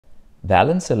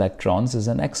Valence Electrons is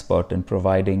an expert in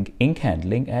providing ink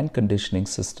handling and conditioning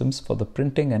systems for the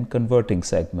printing and converting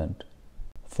segment.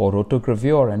 For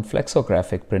rotogravure and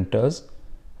flexographic printers,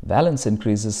 Valence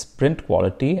increases print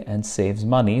quality and saves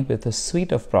money with a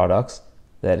suite of products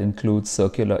that includes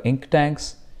circular ink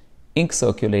tanks, ink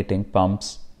circulating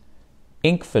pumps,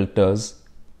 ink filters,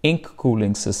 ink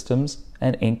cooling systems,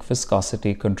 and ink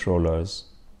viscosity controllers.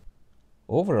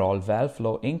 Overall,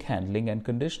 Valflow ink handling and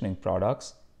conditioning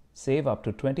products save up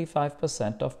to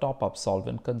 25% of top-up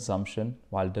solvent consumption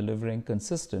while delivering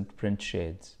consistent print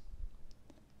shades.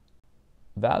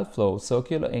 Valflow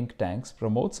circular ink tanks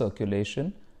promote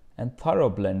circulation and thorough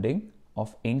blending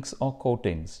of inks or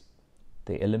coatings.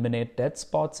 They eliminate dead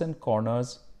spots in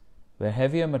corners where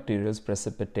heavier materials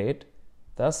precipitate,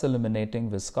 thus eliminating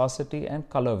viscosity and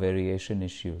color variation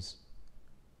issues.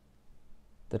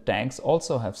 The tanks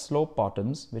also have slope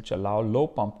bottoms which allow low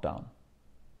pump down,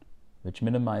 which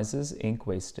minimizes ink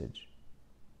wastage.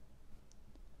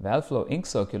 Valflow ink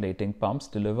circulating pumps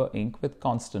deliver ink with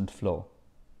constant flow.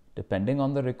 Depending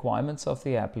on the requirements of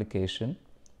the application,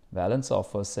 Valence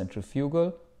offers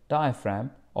centrifugal,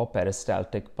 diaphragm, or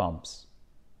peristaltic pumps.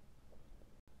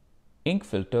 Ink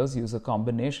filters use a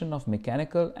combination of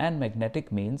mechanical and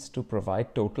magnetic means to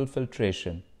provide total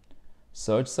filtration.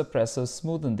 Surge suppressors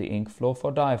smoothen the ink flow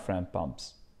for diaphragm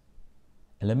pumps.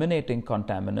 Eliminating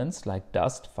contaminants like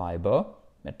dust, fiber,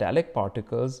 metallic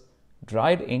particles,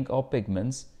 dried ink or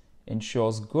pigments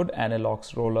ensures good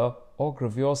analox roller or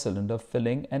gravure cylinder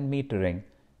filling and metering,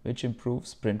 which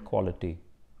improves print quality.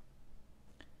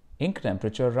 Ink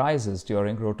temperature rises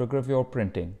during rotogravure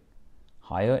printing.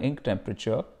 Higher ink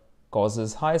temperature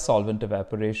causes high solvent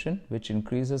evaporation, which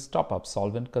increases top-up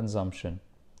solvent consumption.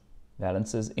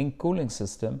 Valence's ink cooling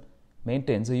system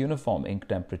maintains a uniform ink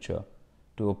temperature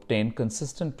to obtain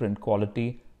consistent print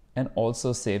quality and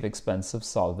also save expensive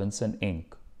solvents and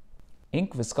ink.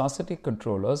 Ink viscosity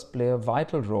controllers play a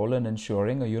vital role in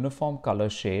ensuring a uniform color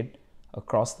shade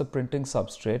across the printing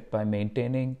substrate by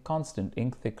maintaining constant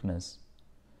ink thickness.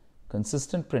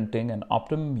 Consistent printing and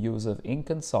optimum use of ink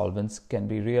and solvents can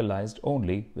be realized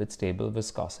only with stable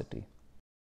viscosity.